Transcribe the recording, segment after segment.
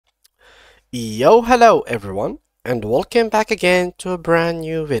Hello everyone, and welcome back again to a brand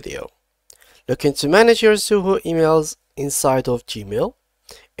new video. Looking to manage your Zoho emails inside of Gmail?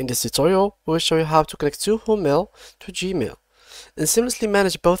 In this tutorial, we'll show you how to connect Zoho Mail to Gmail and seamlessly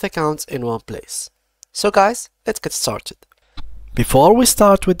manage both accounts in one place. So guys, let's get started. Before we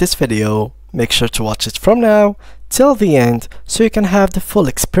start with this video, make sure to watch it from now till the end so you can have the full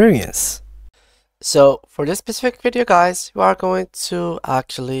experience. So for this specific video guys, we are going to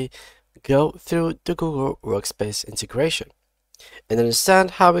actually go through the Google Workspace integration and understand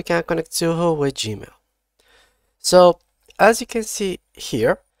how we can connect Zoho with Gmail. So as you can see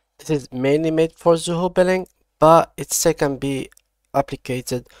here, this is mainly made for Zoho billing, but it still can be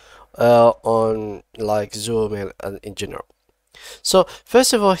applied on like Zoho Mail in general. So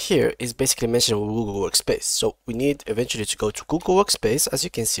first of all, here is basically mentioned Google Workspace. So we need eventually to go to Google Workspace, as you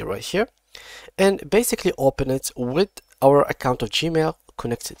can see right here, and basically open it with our account of Gmail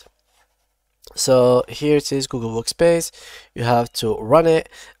connected. So here it is, Google Workspace. You have to run it.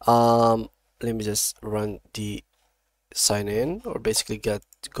 Let me just run the sign in, or basically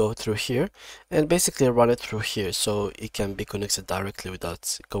go through here and basically run it through here so it can be connected directly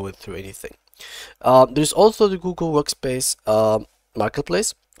without going through anything. There's also the Google Workspace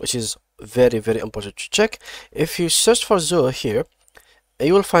marketplace, which is very important to check. If you search for Zoho here,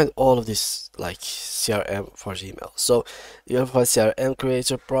 you will find all of this like CRM for Gmail. So you'll find CRM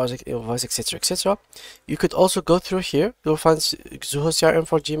creator, project, invoice, etc. You could also go through here. You'll find Zoho CRM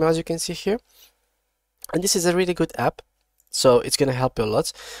for Gmail, as you can see here. And this is a really good app, so it's gonna help you a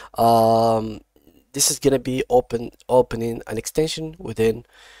lot. This is gonna be opening an extension within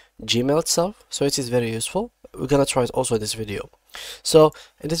Gmail itself, so it is very useful. We're gonna try it also in this video. So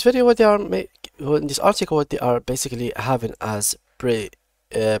in this video, in this article, what they are basically having as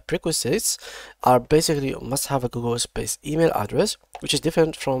prerequisites are basically you must have a Google Space email address, which is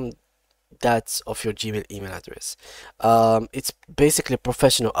different from that of your Gmail email address. It's basically a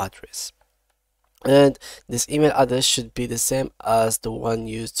professional address, and this email address should be the same as the one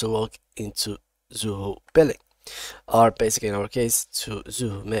used to log into Zoho billing, or basically in our case to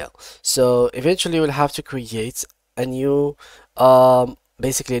Zoho Mail. So eventually we'll have to create a new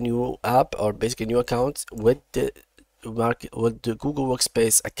basically a new app, or basically a new account with the Google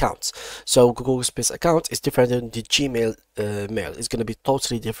Workspace accounts. So Google Workspace account is different than the Gmail mail. It's going to be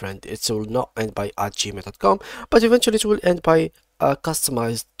totally different. It will not end by @gmail.com, but eventually it will end by a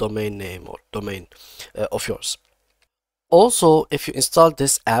customized domain name or domain of yours. Also, if you install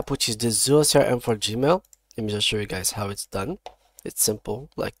this app, which is the Zoho CRM for Gmail, let me just show you guys how it's done. It's simple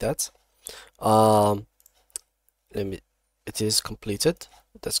like that. It is completed.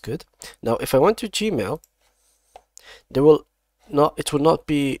 That's good. Now if I went to Gmail, it will not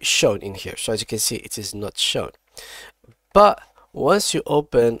be shown in here. So as you can see, it is not shown. But once you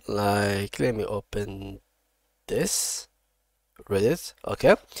open, like, let me open this Reddit.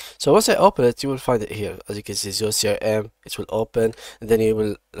 Okay, so once I open it, you will find it here. As you can see, Zoho CRM, it will open, and then you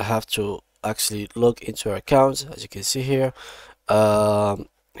will have to actually log into your account. As you can see here,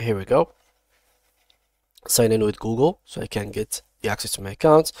 here we go. Sign in with Google so I can get the access to my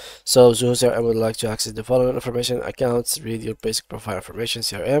account. So Zoho CRM would like to access the following information: accounts, read your basic profile information,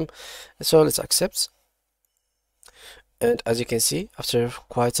 CRM. And so let's accept. And as you can see, after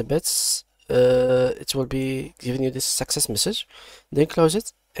quite a bit, it will be giving you this success message. Then close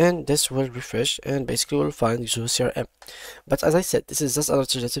it, and this will refresh, and basically we'll find Zoho CRM. But as I said, this is just an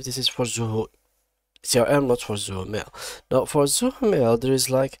alternative. This is for Zoho CRM, not for Zoho Mail. Now for Zoho Mail, there is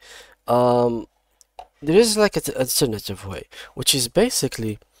like an alternative way, which is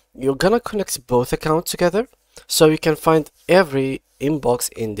basically you're gonna connect both accounts together, so you can find every inbox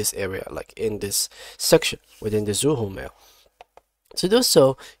in this area, like in this section within the Zoho Mail. To do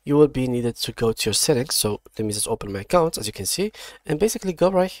so, you will be needed to go to your settings. So let me just open my account, as you can see, and basically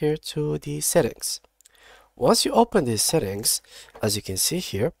go right here to the settings. Once you open these settings, as you can see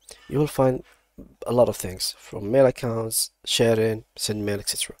here, you will find a lot of things from mail accounts, sharing, send mail,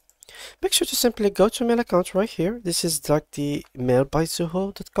 etc. Make sure to simply go to mail account right here. This is like the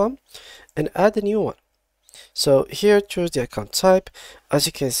mail.zoho.com, and add a new one. So here, choose the account type. As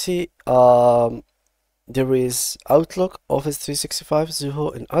you can see, there is Outlook, Office 365,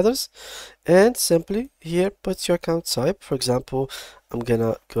 Zoho, and others. And simply here, put your account type. For example, I'm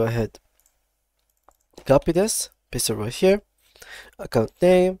gonna go ahead, copy this, paste it right here. Account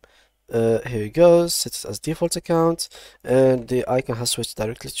name, here it goes, set it as default account, and the icon has switched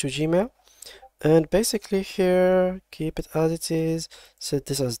directly to Gmail. And basically here, keep it as it is, set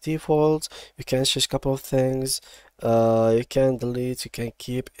this as default. You can change a couple of things, you can delete, you can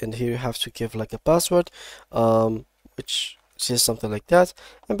keep, and here you have to give like a password, which just something like that.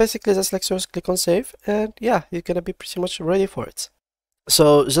 And basically just like so, click on save, and yeah, you're gonna be pretty much ready for it.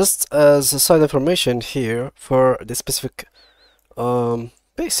 So just as a side information here for the specific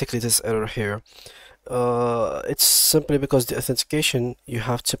basically this error here, it's simply because the authentication you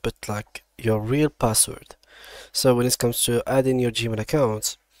have to put like your real password. So when it comes to adding your Gmail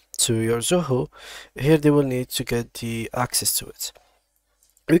account to your Zoho, here they will need to get the access to it.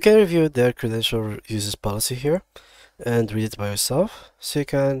 You can review their credential users policy here and read it by yourself, so you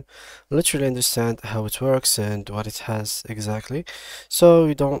can literally understand how it works and what it has exactly, so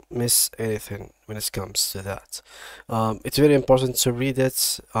you don't miss anything when it comes to that. It's very important to read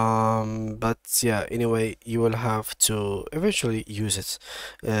it, but yeah, anyway, you will have to eventually use it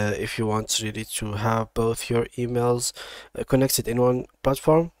if you want really to have both your emails connected in one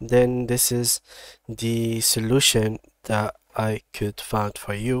platform. Then this is the solution that I could find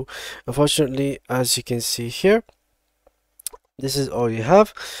for you. Unfortunately, as you can see here, this is all you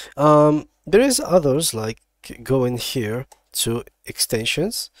have. There is others, like go in here to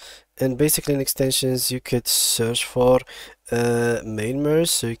extensions, and basically in extensions you could search for main merge,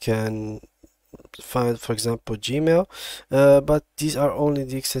 so you can find, for example, Gmail, but these are only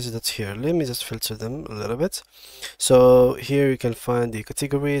the extensions that's here. Let me just filter them a little bit. So here you can find the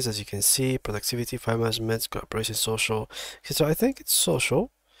categories, as you can see: productivity, file management, collaboration, social. Okay, so I think it's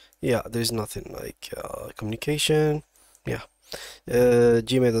social. Yeah, there's nothing like communication. Yeah,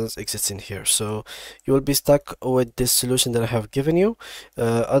 Gmail doesn't exist in here, so you will be stuck with this solution that I have given you.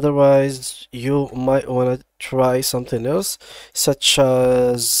 Otherwise, you might want to try something else, such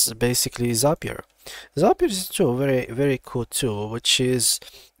as basically Zapier. Zapier is too very cool tool, which is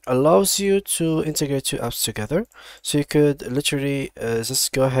allows you to integrate two apps together. So you could literally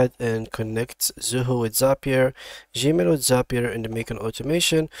just go ahead and connect Zoho with Zapier, Gmail with Zapier, and make an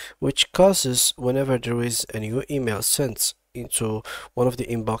automation which causes whenever there is a new email sent into one of the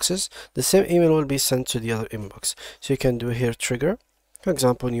inboxes, the same email will be sent to the other inbox. So you can do here trigger, for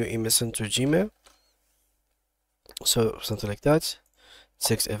example, new email sent to Gmail, so something like that.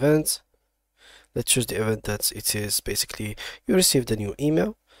 6 events. Let's choose the event that it is basically you received a new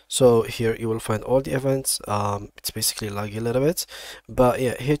email. So here you will find all the events. It's basically laggy a little bit, but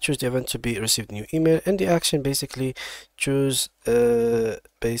yeah, here choose the event to be received new email, and the action basically choose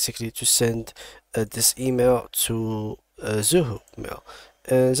basically to send this email to Zoho mail,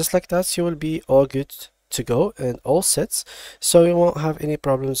 and just like that you will be all good to go and all set, so you won't have any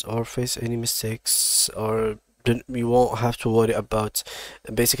problems or face any mistakes, or you won't have to worry about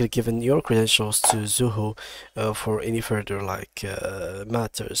basically giving your credentials to Zoho for any further like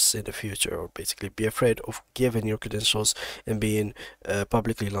matters in the future, or basically be afraid of giving your credentials and being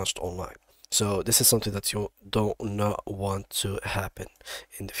publicly launched online. So this is something that you don't not want to happen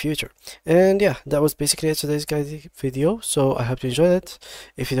in the future. And yeah, that was basically it today's guide video. So I hope you enjoyed it.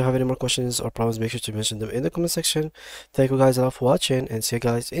 If you don't have any more questions or problems, make sure to mention them in the comment section. Thank you guys a lot for watching, and see you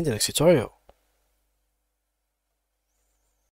guys in the next tutorial.